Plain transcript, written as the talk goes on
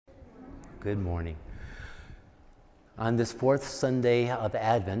Good morning. On this fourth Sunday of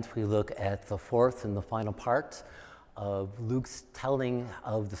Advent, we look at the fourth and the final part of Luke's telling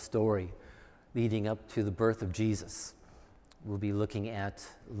of the story leading up to the birth of Jesus. We'll be looking at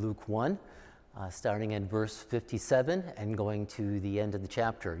Luke 1, starting at verse 57 and going to the end of the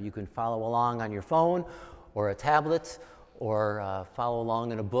chapter. You can follow along on your phone or a tablet, or follow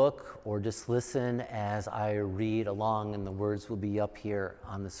along in a book, or just listen as I read along, and the words will be up here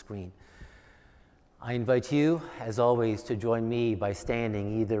on the screen. I invite you, as always, to join me by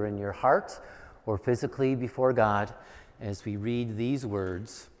standing either in your heart or physically before God as we read these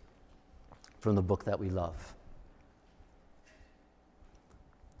words from the book that we love.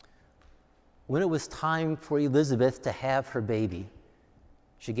 When it was time for Elizabeth to have her baby,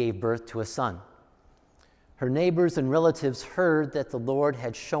 she gave birth to a son. Her neighbors and relatives heard that the Lord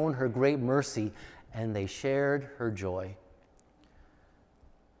had shown her great mercy, and they shared her joy.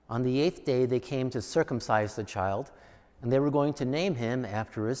 On the 8th day, they came to circumcise the child, and they were going to name him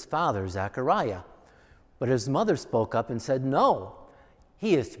after his father, Zechariah. But his mother spoke up and said, "No,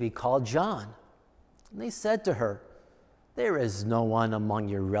 he is to be called John." And they said to her, "There is no one among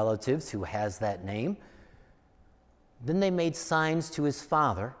your relatives who has that name." Then they made signs to his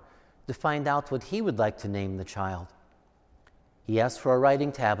father to find out what he would like to name the child. He asked for a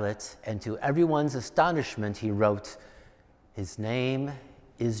writing tablet, and to everyone's astonishment, he wrote, "His name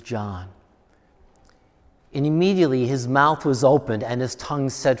is John." And immediately his mouth was opened and his tongue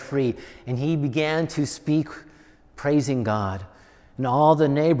set free, and he began to speak, praising God. And all the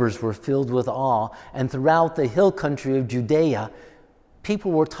neighbors were filled with awe, and throughout the hill country of Judea,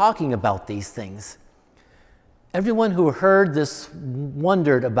 people were talking about these things. Everyone who heard this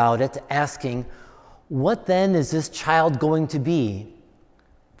wondered about it, asking, "What then is this child going to be?"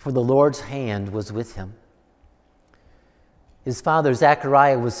 For the Lord's hand was with him. His father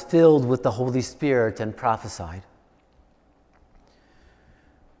Zechariah was filled with the Holy Spirit and prophesied,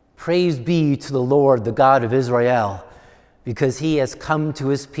 "Praise be to the Lord, the God of Israel, because he has come to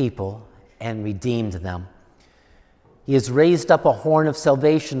his people and redeemed them. He has raised up a horn of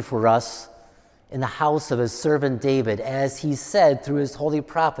salvation for us in the house of his servant David, as he said through his holy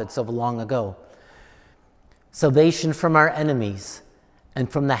prophets of long ago. Salvation from our enemies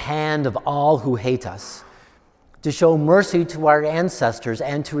and from the hand of all who hate us, to show mercy to our ancestors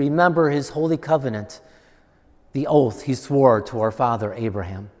and to remember his holy covenant, the oath he swore to our father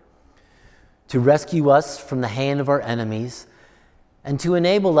Abraham, to rescue us from the hand of our enemies and to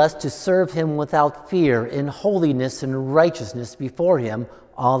enable us to serve him without fear in holiness and righteousness before him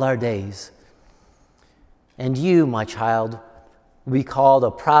all our days. And you, my child, will be called a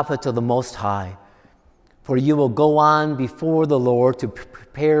prophet of the Most High, for you will go on before the Lord to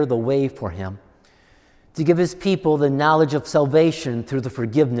prepare the way for him, to give his people the knowledge of salvation through the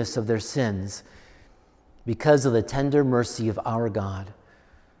forgiveness of their sins, because of the tender mercy of our God,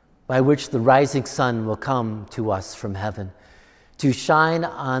 by which the rising sun will come to us from heaven, to shine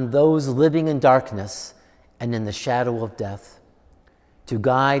on those living in darkness and in the shadow of death, to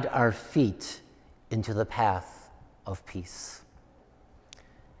guide our feet into the path of peace."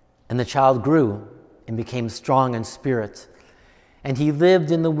 And the child grew and became strong in spirit, and he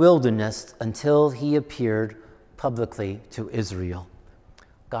lived in the wilderness until he appeared publicly to Israel.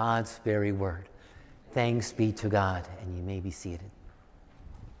 God's very word. Thanks be to God, and you may be seated.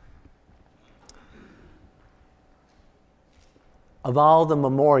 Of all the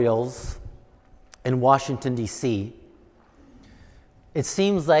memorials in Washington, D.C., it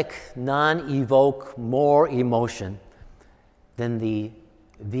seems like none evoke more emotion than the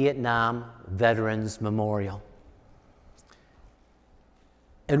Vietnam Veterans Memorial.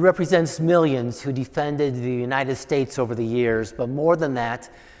 It represents millions who defended the United States over the years, but more than that,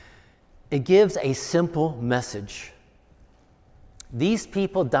 it gives a simple message. These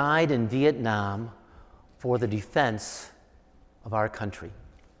people died in Vietnam for the defense of our country.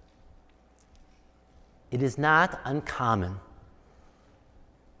 It is not uncommon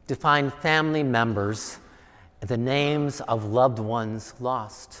to find family members and the names of loved ones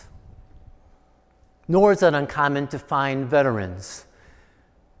lost. Nor is it uncommon to find veterans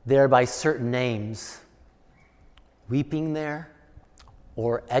there by certain names, weeping there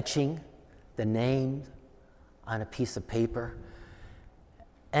or etching the name on a piece of paper.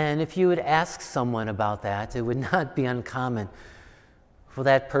 And if you would ask someone about that, it would not be uncommon for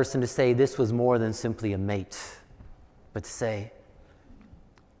that person to say this was more than simply a mate, but to say,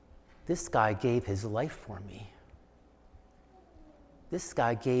 "This guy gave his life for me. This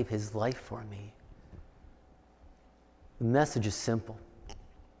guy gave his life for me." The message is simple.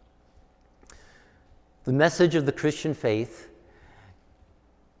 The message of the Christian faith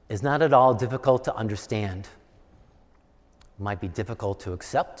is not at all difficult to understand. It might be difficult to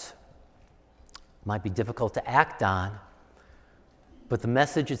accept, it might be difficult to act on, but the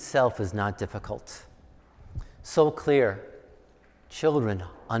message itself is not difficult. So clear, children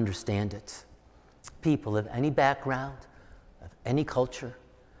understand it. People of any background, of any culture,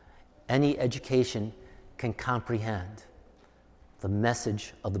 any education can comprehend the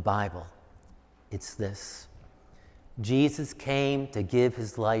message of the Bible. It's this: Jesus came to give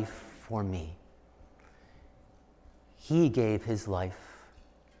his life for me. He gave his life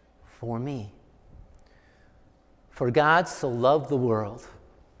for me. For God so loved the world,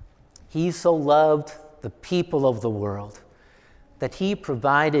 he so loved the people of the world, that he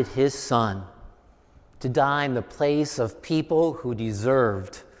provided his Son to die in the place of people who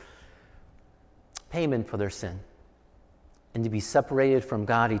deserved payment for their sin and to be separated from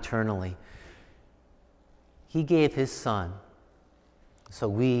God eternally. He gave his Son so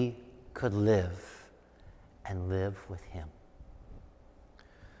we could live and live with him.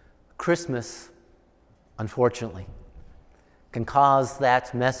 Christmas, unfortunately, can cause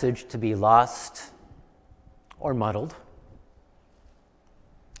that message to be lost or muddled.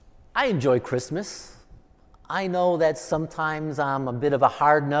 I enjoy Christmas. I know that sometimes I'm a bit of a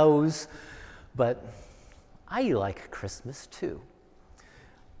hard nose, but I like Christmas too.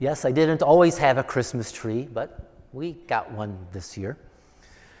 Yes, I didn't always have a Christmas tree, but we got one this year.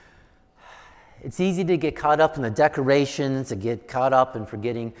 It's easy to get caught up in the decorations, to get caught up in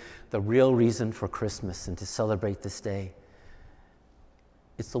forgetting the real reason for Christmas and to celebrate this day.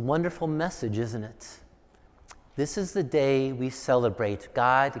 It's a wonderful message, isn't it? This is the day we celebrate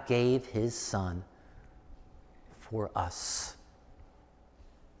God gave his Son for us.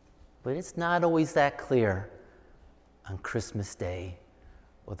 But it's not always that clear on Christmas Day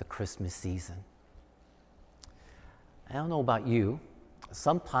or the Christmas season. I don't know about you.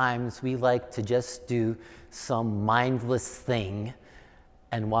 Sometimes we like to just do some mindless thing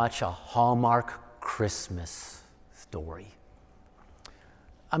and watch a Hallmark Christmas story.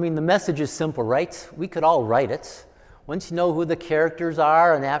 I mean, the message is simple, right? We could all write it. Once you know who the characters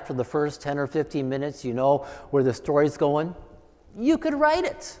are, and after the first 10 or 15 minutes, you know where the story's going, you could write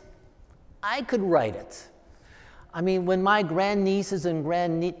it. I could write it. I mean, when my grandnieces and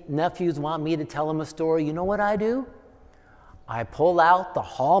grandnephews want me to tell them a story, you know what I do? I pull out the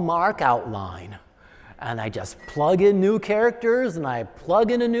Hallmark outline, and I just plug in new characters, and I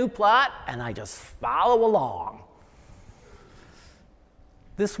plug in a new plot, and I just follow along.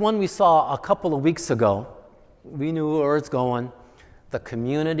 This one we saw a couple of weeks ago. We knew where it's going. The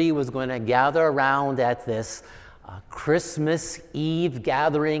community was going to gather around at this Christmas Eve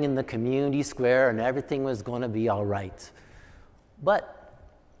gathering in the community square, and everything was going to be all right. But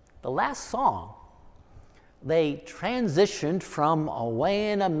the last song, they transitioned from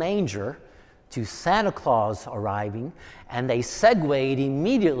away in a manger to Santa Claus arriving, and they segued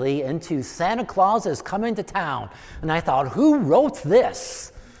immediately into Santa Claus is coming to town. And I thought, who wrote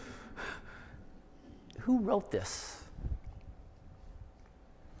this? Who wrote this?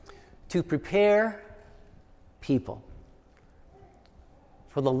 To prepare people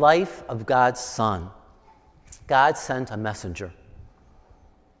for the life of God's Son, God sent a messenger.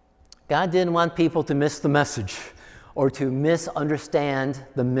 God didn't want people to miss the message or to misunderstand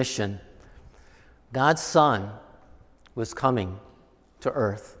the mission. God's Son was coming to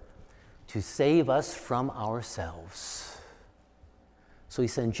earth to save us from ourselves. So he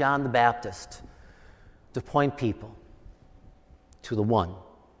sent John the Baptist to point people to the one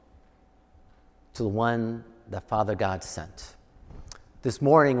that Father God sent. This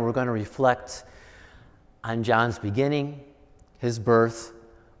morning we're going to reflect on John's beginning, his birth,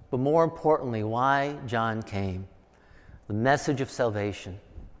 but more importantly, why John came. The message of salvation,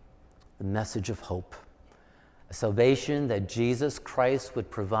 the message of hope. A salvation that Jesus Christ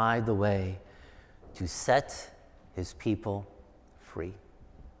would provide the way to set his people free.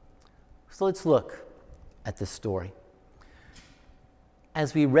 So let's look at this story.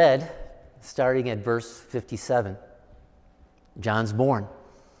 As we read, starting at verse 57, John's born.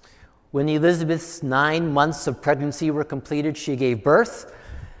 When Elizabeth's 9 months of pregnancy were completed, she gave birth.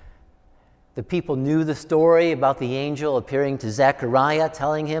 The people knew the story about the angel appearing to Zechariah,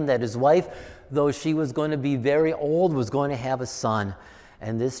 telling him that his wife, though she was going to be very old, was going to have a son,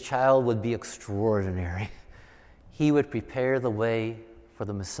 and this child would be extraordinary. He would prepare the way for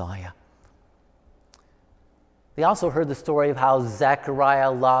the Messiah. They also heard the story of how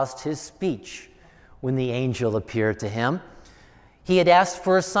Zechariah lost his speech when the angel appeared to him. He had asked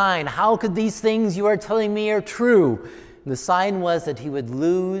for a sign. How could these things you are telling me are true? And the sign was that he would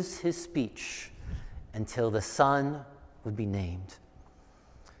lose his speech until the son would be named.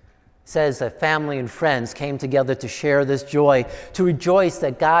 says that family and friends came together to share this joy, to rejoice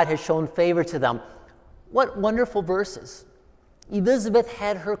that God has shown favor to them. What wonderful verses. Elizabeth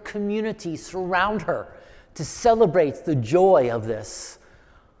had her community surround her to celebrate the joy of this.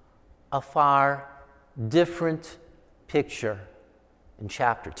 A far different picture in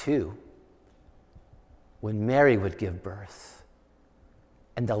chapter 2, when Mary would give birth,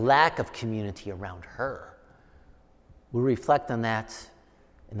 and the lack of community around her. We'll reflect on that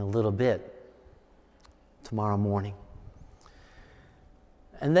in a little bit tomorrow morning.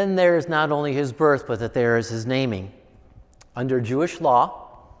 And then there is not only his birth, but that there is his naming. Under Jewish law,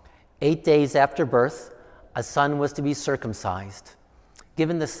 8 days after birth, a son was to be circumcised,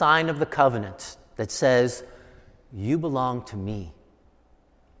 given the sign of the covenant that says, "You belong to me.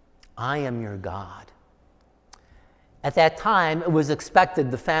 I am your God." At that time, it was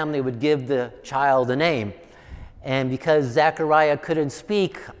expected the family would give the child a name. And because Zechariah couldn't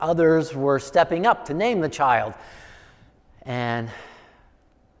speak, others were stepping up to name the child. And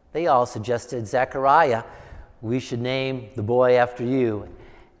they all suggested, "Zechariah, we should name the boy after you."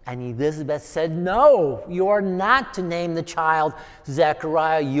 And Elizabeth said, "No, you are not to name the child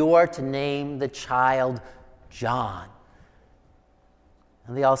Zechariah. You are to name the child John."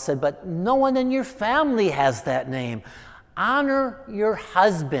 And they all said, "But no one in your family has that name. Honor your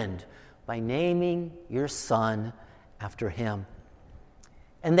husband by naming your son after him."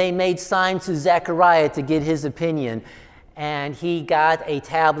 And they made signs to Zechariah to get his opinion. And he got a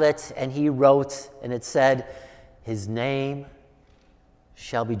tablet and he wrote, and it said, "His name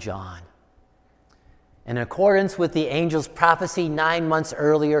shall be John." In accordance with the angel's prophecy 9 months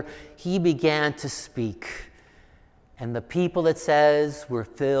earlier, he began to speak. And the people, it says, were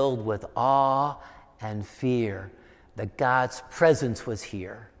filled with awe and fear that God's presence was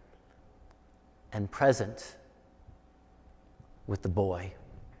here and present with the boy.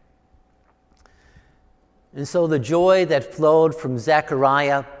 And so the joy that flowed from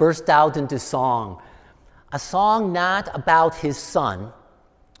Zechariah burst out into song, a song not about his son,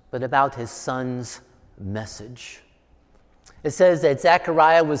 but about his son's message. It says that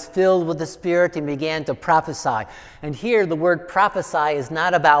Zechariah was filled with the Spirit and began to prophesy. And here the word prophesy is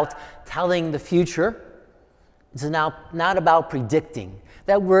not about telling the future. It's not about predicting.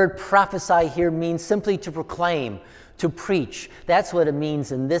 That word prophesy here means simply to proclaim, to preach. That's what it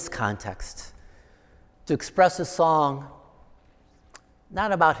means in this context. To express a song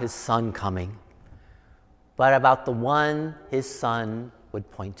not about his son coming, but about the one his son would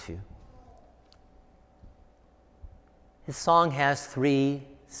point to. His song has 3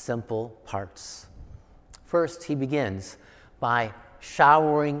 simple parts. First, he begins by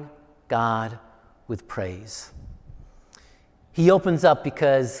showering God with praise. He opens up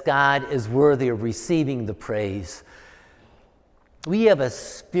because God is worthy of receiving the praise. We have a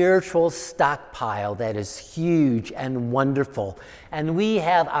spiritual stockpile that is huge and wonderful. And we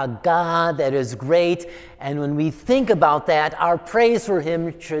have a God that is great. And when we think about that, our praise for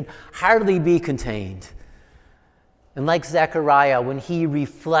him should hardly be contained. And like Zechariah, when he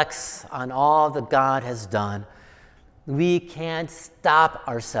reflects on all that God has done, we can't stop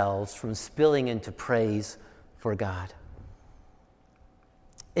ourselves from spilling into praise for God.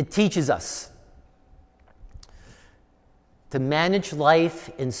 It teaches us to manage life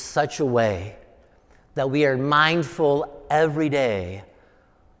in such a way that we are mindful every day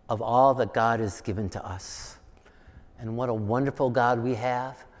of all that God has given to us. And what a wonderful God we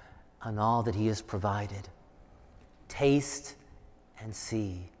have and all that he has provided. Taste and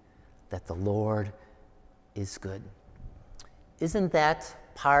see that the Lord is good. Isn't that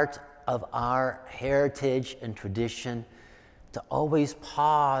part of our heritage and tradition, to always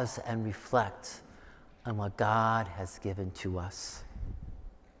pause and reflect on what God has given to us?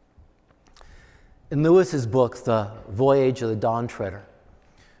 In Lewis's book, The Voyage of the Dawn Treader,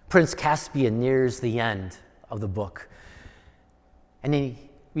 Prince Caspian nears the end of the book, and he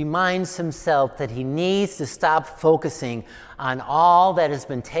reminds himself that he needs to stop focusing on all that has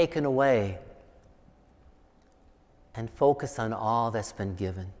been taken away and focus on all that's been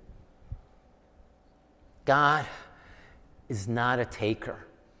given. God is not a taker.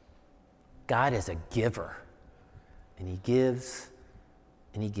 God is a giver. And he gives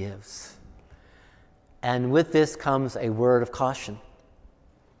and he gives. And with this comes a word of caution.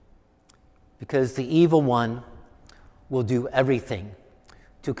 Because the evil one will do everything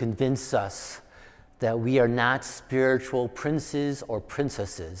to convince us that we are not spiritual princes or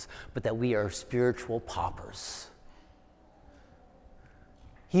princesses, but that we are spiritual paupers.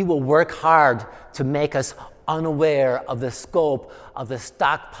 He will work hard to make us unaware of the scope of the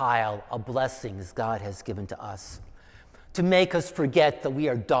stockpile of blessings God has given to us, to make us forget that we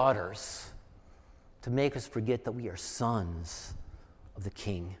are daughters, to make us forget that we are sons of the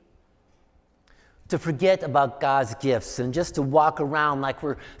King, to forget about God's gifts and just to walk around like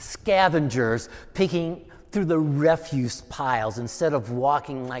we're scavengers picking through the refuse piles instead of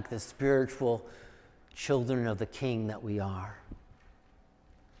walking like the spiritual children of the King that we are.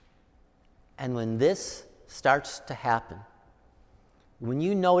 And when this starts to happen, when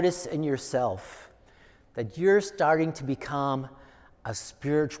you notice in yourself that you're starting to become a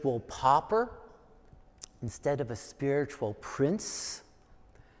spiritual pauper instead of a spiritual prince,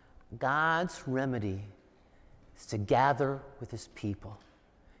 God's remedy is to gather with his people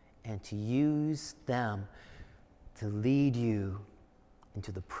and to use them to lead you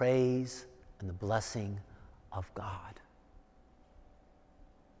into the praise and the blessing of God.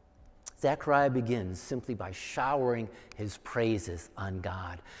 Zechariah begins simply by showering his praises on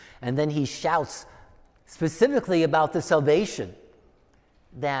God. And then he shouts specifically about the salvation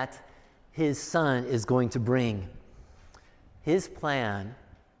that his son is going to bring. His plan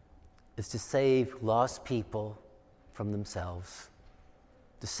is to save lost people from themselves,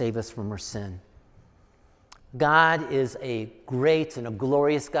 to save us from our sin. God is a great and a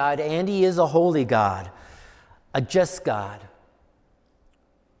glorious God, and he is a holy God, a just God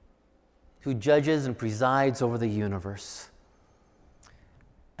who judges and presides over the universe.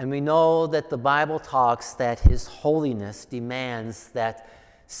 And we know that the Bible talks that his holiness demands that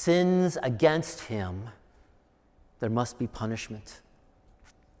sins against him, there must be punishment.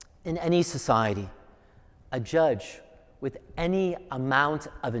 In any society, a judge with any amount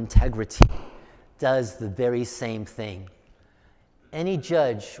of integrity does the very same thing. Any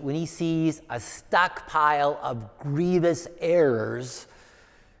judge, when he sees a stockpile of grievous errors,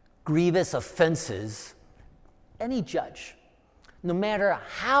 grievous offenses, any judge, no matter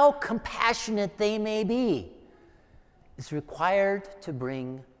how compassionate they may be, is required to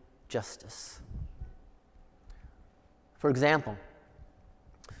bring justice. For example,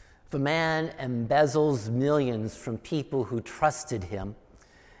 if a man embezzles millions from people who trusted him,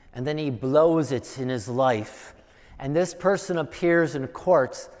 and then he blows it in his life, and this person appears in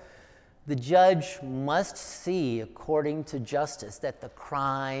court, the judge must see, according to justice, that the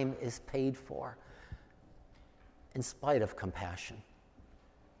crime is paid for, in spite of compassion.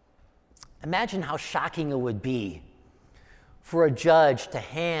 Imagine how shocking it would be for a judge to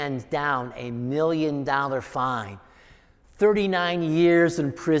hand down $1 million fine, 39 years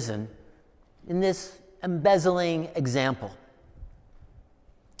in prison, in this embezzling example.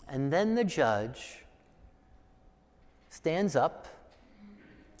 And then the judge stands up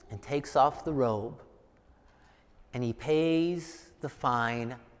and takes off the robe, and he pays the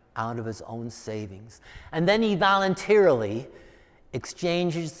fine out of his own savings. And then he voluntarily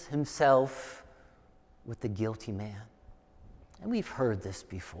exchanges himself with the guilty man. And we've heard this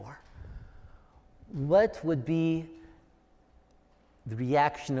before. What would be the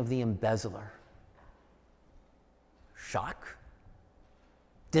reaction of the embezzler? Shock?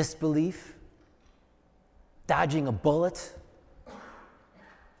 Disbelief? Dodging a bullet?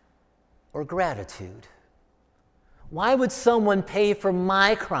 Or gratitude? Why would someone pay for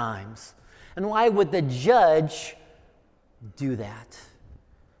my crimes? And why would the judge do that?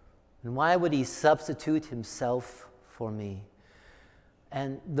 And why would he substitute himself for me?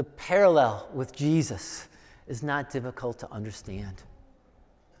 And the parallel with Jesus is not difficult to understand.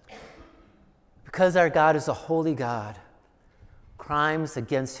 Because our God is a holy God, crimes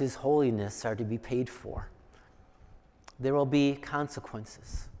against his holiness are to be paid for. There will be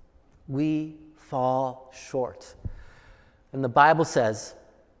consequences. We fall short. And the Bible says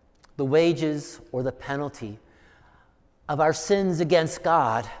the wages or the penalty of our sins against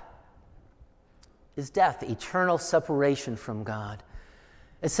God is death, eternal separation from God.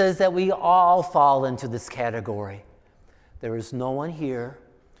 It says that we all fall into this category. There is no one here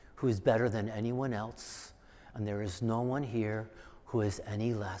who is better than anyone else, and there is no one here who is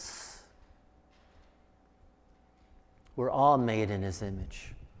any less. We're all made in his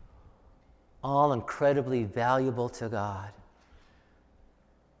image, all incredibly valuable to God.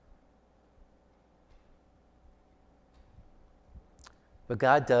 But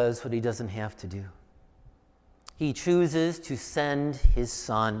God does what he doesn't have to do. He chooses to send his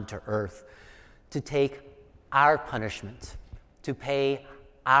Son to earth to take our punishment, to pay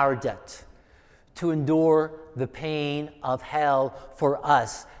our debt, to endure the pain of hell for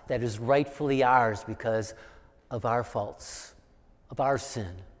us that is rightfully ours because of our faults, of our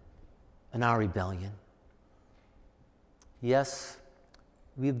sin, and our rebellion. Yes,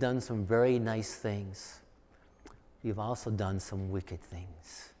 we've done some very nice things. We've also done some wicked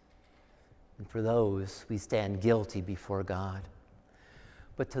things. And for those, we stand guilty before God.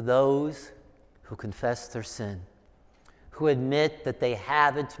 But to those who confess their sin, who admit that they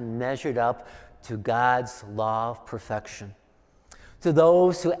haven't measured up to God's law of perfection, to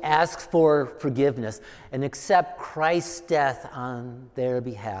those who ask for forgiveness and accept Christ's death on their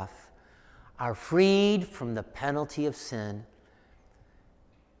behalf, are freed from the penalty of sin,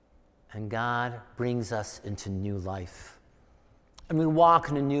 and God brings us into new life. And we walk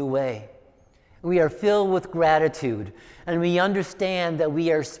in a new way. We are filled with gratitude, and we understand that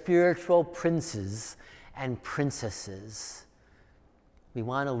we are spiritual princes and princesses. We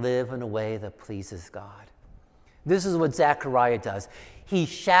want to live in a way that pleases God. This is what Zechariah does. He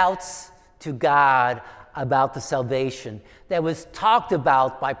shouts to God about the salvation that was talked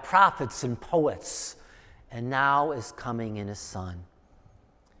about by prophets and poets, and now is coming in his Son.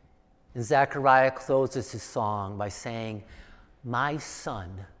 And Zechariah closes his song by saying, "My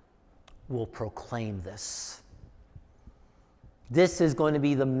Son will proclaim this." This is going to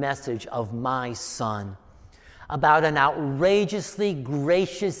be the message of my Son, about an outrageously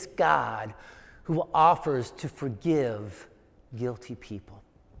gracious God who offers to forgive guilty people.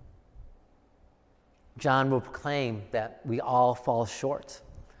 John will proclaim that we all fall short,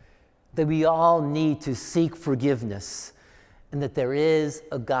 that we all need to seek forgiveness, and that there is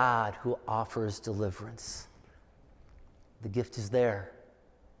a God who offers deliverance. The gift is there.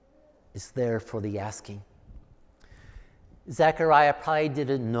 It's there for the asking. Zechariah probably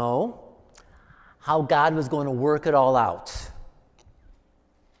didn't know how God was going to work it all out.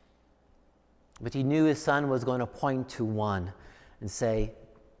 But he knew his Son was going to point to one and say,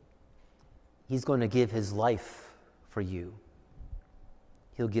 he's going to give his life for you.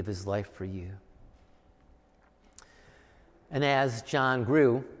 He'll give his life for you. And as John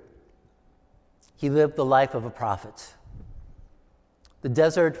grew, he lived the life of a prophet. The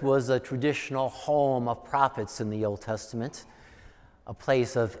desert was a traditional home of prophets in the Old Testament, a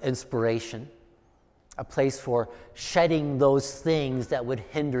place of inspiration, a place for shedding those things that would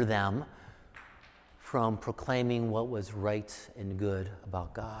hinder them from proclaiming what was right and good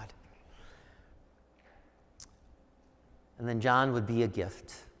about God. And then John would be a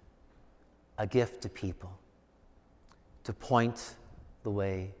gift to people, to point the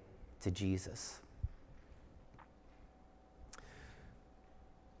way to Jesus.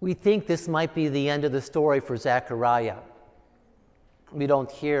 We think this might be the end of the story for Zechariah. We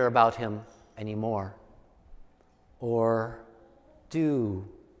don't hear about him anymore. Or do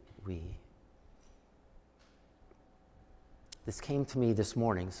we? This came to me this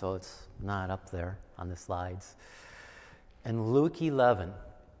morning, so it's not up there on the slides. In Luke 11,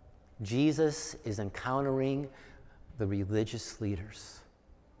 Jesus is encountering the religious leaders.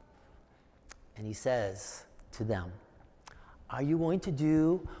 And he says to them, "Are you going to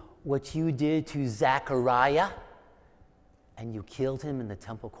do what you did to Zechariah and you killed him in the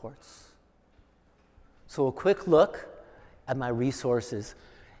temple courts?" So a quick look at my resources,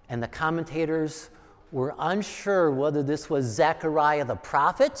 and the commentators were unsure whether this was Zechariah the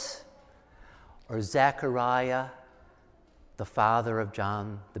prophet or Zechariah the father of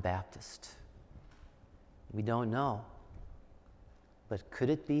John the Baptist. We don't know. But could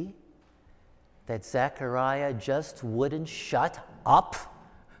it be that Zechariah just wouldn't shut up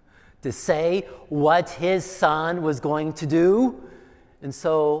to say what his son was going to do? And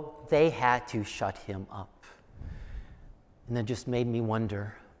so they had to shut him up. And that just made me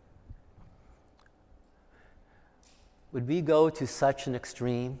wonder, would we go to such an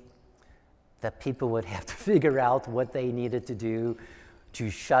extreme that people would have to figure out what they needed to do to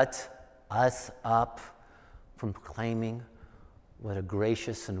shut us up from proclaiming what a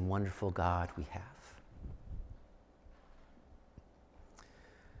gracious and wonderful God we have?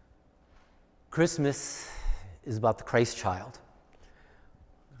 Christmas is about the Christ child,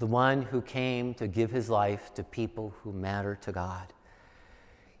 the one who came to give his life to people who matter to God.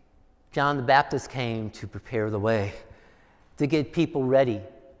 John the Baptist came to prepare the way, to get people ready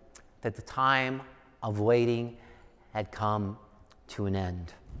that the time of waiting had come to an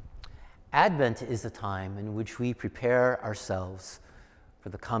end. Advent is a time in which we prepare ourselves for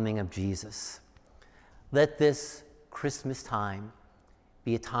the coming of Jesus. Let this Christmas time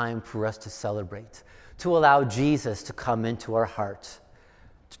be a time for us to celebrate, to allow Jesus to come into our heart,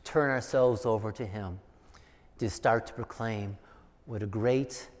 to turn ourselves over to him, to start to proclaim what a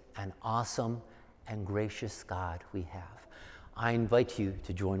great and awesome and gracious God we have. I invite you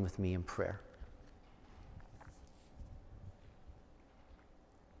to join with me in prayer.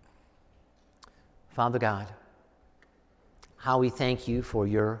 Father God, how we thank you for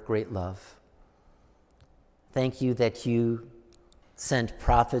your great love. Thank you that you sent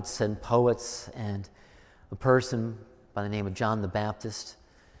prophets and poets and a person by the name of John the Baptist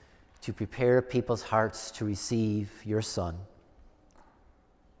to prepare people's hearts to receive your Son.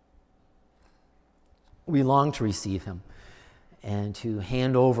 We long to receive him and to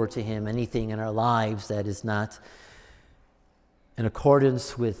hand over to him anything in our lives that is not in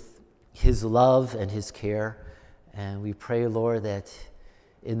accordance with his love and his care. And we pray, Lord, that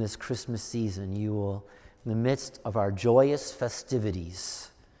in this Christmas season, you will, in the midst of our joyous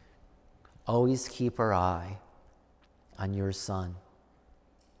festivities, always keep our eye on your Son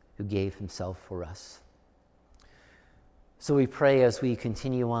who gave himself for us. So we pray as we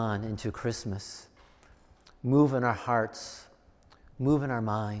continue on into Christmas, move in our hearts, move in our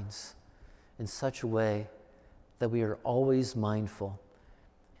minds in such a way that we are always mindful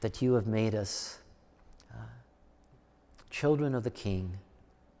that you have made us children of the King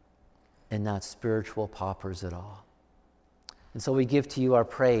and not spiritual paupers at all. And so we give to you our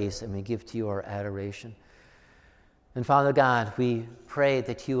praise and we give to you our adoration. And Father God, we pray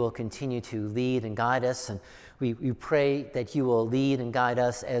that you will continue to lead and guide us, and we pray that you will lead and guide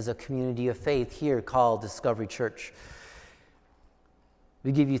us as a community of faith here called Discovery Church.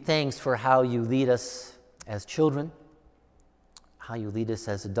 We give you thanks for how you lead us as children, how you lead us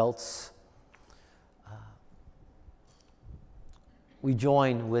as adults. We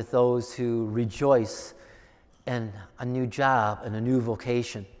join with those who rejoice in a new job and a new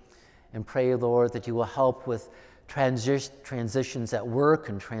vocation, and pray, Lord, that you will help with transitions at work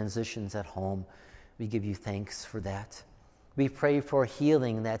and transitions at home. We give you thanks for that. We pray for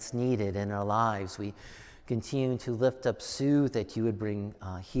healing that's needed in our lives. We continue to lift up Sue, that you would bring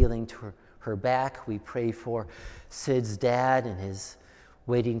healing to her back. We pray for Sid's dad and his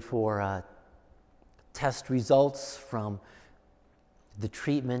waiting for test results from the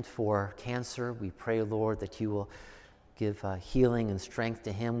treatment for cancer. We pray, Lord, that you will give healing and strength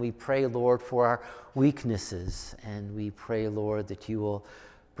to him. We pray, Lord, for our weaknesses, and we pray, Lord, that you will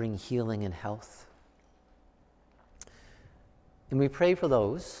bring healing and health. And we pray for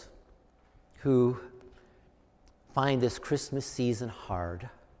those who find this Christmas season hard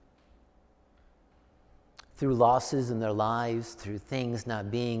through losses in their lives, through things not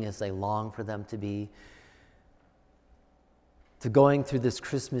being as they long for them to be, to going through this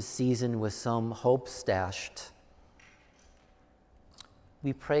Christmas season with some hope stashed.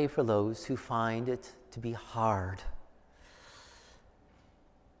 We pray for those who find it to be hard.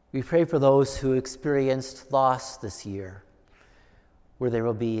 We pray for those who experienced loss this year, where there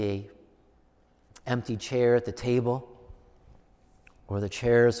will be an empty chair at the table, or the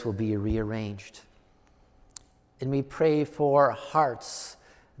chairs will be rearranged. And we pray for hearts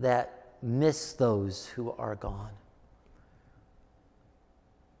that miss those who are gone.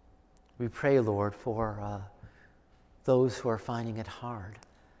 We pray, Lord, for those who are finding it hard.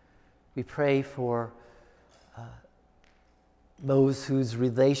 We pray for those whose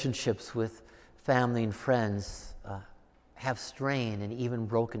relationships with family and friends have strain and even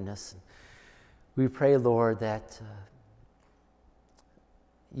brokenness. We pray, Lord, that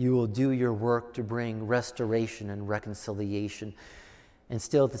you will do your work to bring restoration and reconciliation, and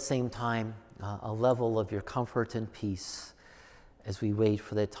still at the same time a level of your comfort and peace as we wait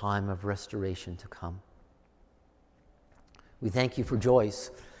for that time of restoration to come. We thank you for Joyce.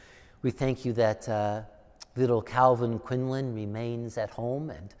 We thank you that little Calvin Quinlan remains at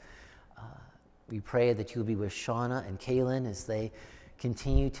home, and we pray that you'll be with Shauna and Kaylin as they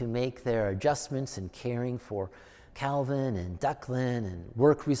continue to make their adjustments in caring for Calvin and Declan and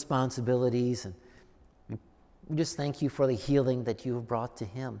work responsibilities. And we just thank you for the healing that you have brought to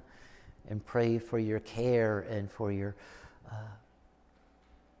him, and pray for your care and for your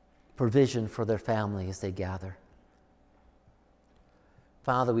provision for their family as they gather.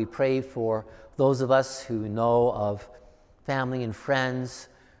 Father, we pray for those of us who know of family and friends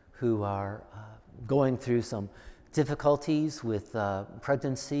who are going through some difficulties with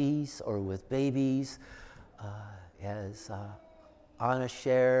pregnancies or with babies, as Anna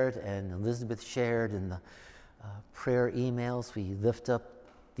shared and Elizabeth shared in the prayer emails. We lift up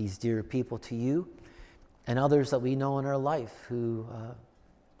these dear people to you, and others that we know in our life who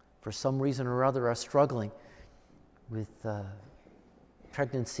for some reason or other are struggling with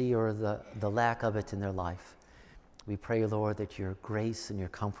pregnancy or the lack of it in their life. We pray, Lord, that your grace and your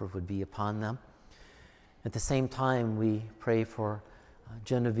comfort would be upon them. At the same time, we pray for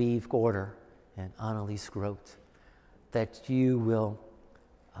Genevieve Gorder and Annalise Grote, that you will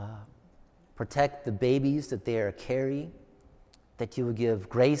protect the babies that they are carrying, that you will give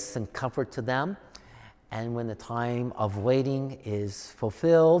grace and comfort to them, and when the time of waiting is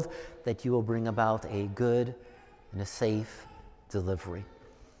fulfilled, that you will bring about a good and a safe delivery.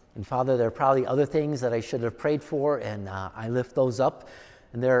 And Father, there are probably other things that I should have prayed for, and I lift those up.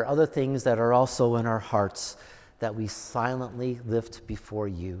 And there are other things that are also in our hearts that we silently lift before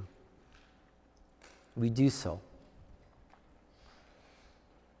you. We do so.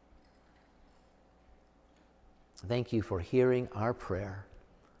 Thank you for hearing our prayer,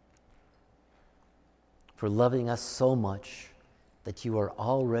 for loving us so much that you are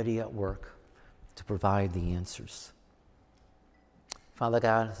already at work to provide the answers. Father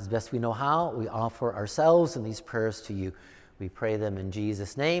God, as best we know how, we offer ourselves and these prayers to you. We pray them in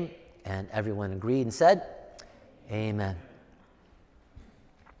Jesus' name, and everyone agreed and said, Amen.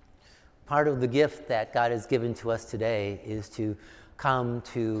 Part of the gift that God has given to us today is to come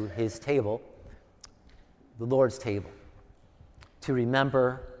to his table, the Lord's table, to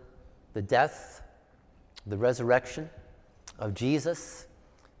remember the death, the resurrection of Jesus,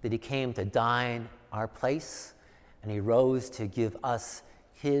 that he came to die in our place, and he rose to give us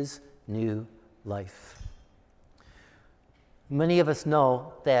his new life. Many of us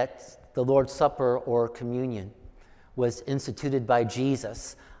know that the Lord's Supper or communion was instituted by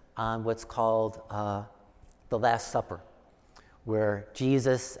Jesus on what's called the Last Supper, where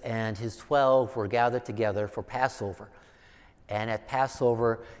Jesus and his 12 were gathered together for Passover. And at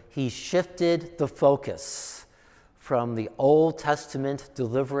Passover, he shifted the focus from the Old Testament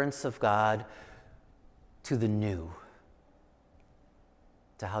deliverance of God to the new,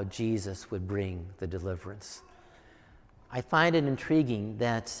 to how Jesus would bring the deliverance. I find it intriguing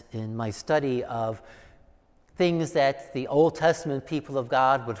that in my study of things that the Old Testament people of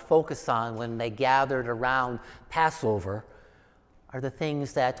God would focus on when they gathered around Passover are the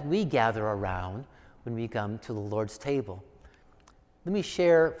things that we gather around when we come to the Lord's table. Let me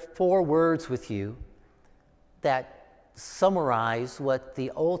share 4 words with you that summarize what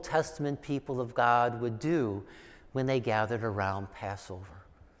the Old Testament people of God would do when they gathered around Passover.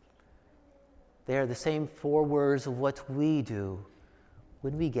 They are the same 4 words of what we do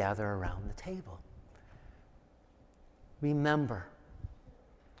when we gather around the table. Remember.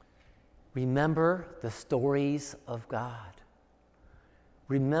 Remember the stories of God.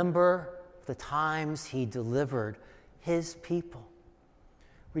 Remember the times he delivered his people.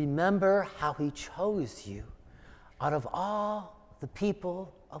 Remember how he chose you out of all the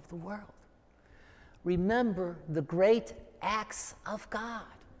people of the world. Remember the great acts of God.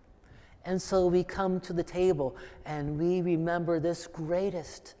 And so we come to the table and we remember this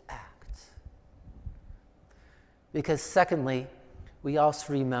greatest act. Because secondly, we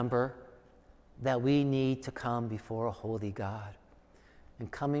also remember that we need to come before a holy God. And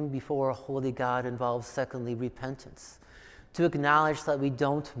coming before a holy God involves, secondly, repentance. To acknowledge that we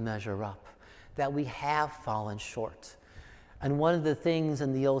don't measure up, that we have fallen short. And one of the things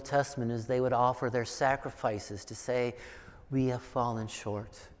in the Old Testament is they would offer their sacrifices to say, we have fallen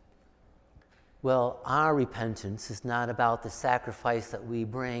short. Well, our repentance is not about the sacrifice that we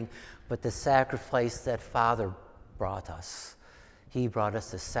bring, but the sacrifice that Father brought us. He brought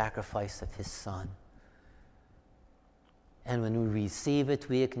us the sacrifice of his Son. And when we receive it,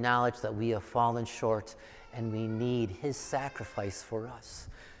 we acknowledge that we have fallen short and we need his sacrifice for us.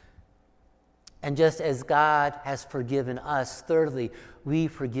 And just as God has forgiven us, thirdly, we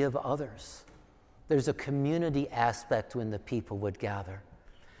forgive others. There's a community aspect when the people would gather.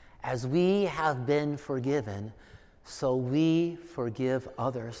 As we have been forgiven, so we forgive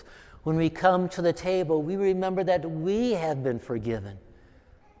others. When we come to the table, we remember that we have been forgiven.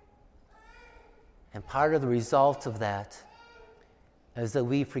 And part of the result of that is that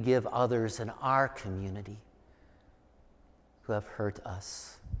we forgive others in our community who have hurt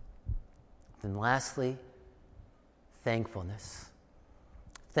us. Then lastly, thankfulness.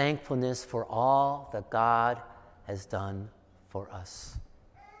 Thankfulness for all that God has done for us.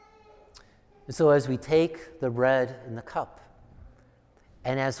 And so as we take the bread and the cup,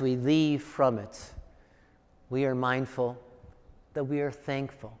 and as we leave from it, we are mindful that we are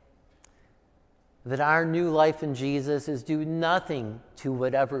thankful that our new life in Jesus is due nothing to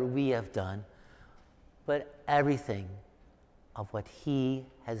whatever we have done, but everything of what he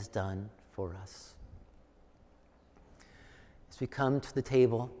has done for us. As we come to the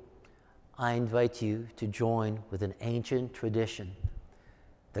table, I invite you to join with an ancient tradition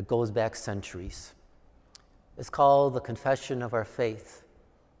that goes back centuries. It's called the confession of our faith,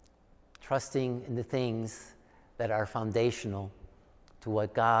 trusting in the things that are foundational to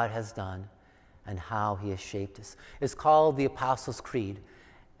what God has done and how he has shaped us. It's called the Apostles' Creed.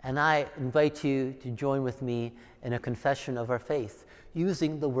 And I invite you to join with me in a confession of our faith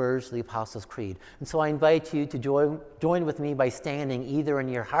using the words of the Apostles' Creed. And so I invite you to join with me by standing either in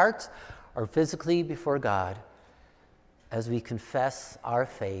your heart or physically before God as we confess our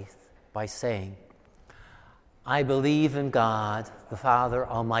faith by saying, I believe in God, the Father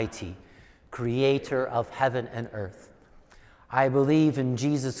Almighty, creator of heaven and earth. I believe in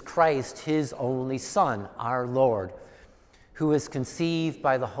Jesus Christ, his only Son, our Lord, who was conceived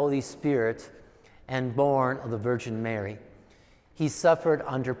by the Holy Spirit and born of the Virgin Mary. He suffered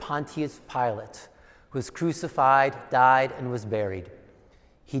under Pontius Pilate, was crucified, died, and was buried.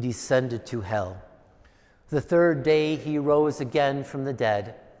 He descended to hell. The third day he rose again from the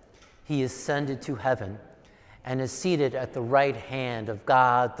dead. He ascended to heaven and is seated at the right hand of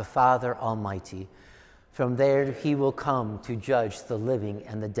God the Father Almighty. From there he will come to judge the living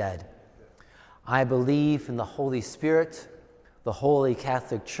and the dead. I believe in the Holy Spirit, the Holy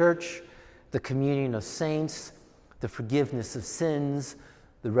Catholic Church, the communion of saints, the forgiveness of sins,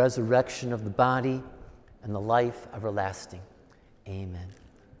 the resurrection of the body, and the life everlasting. Amen.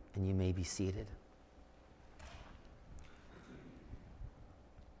 And you may be seated.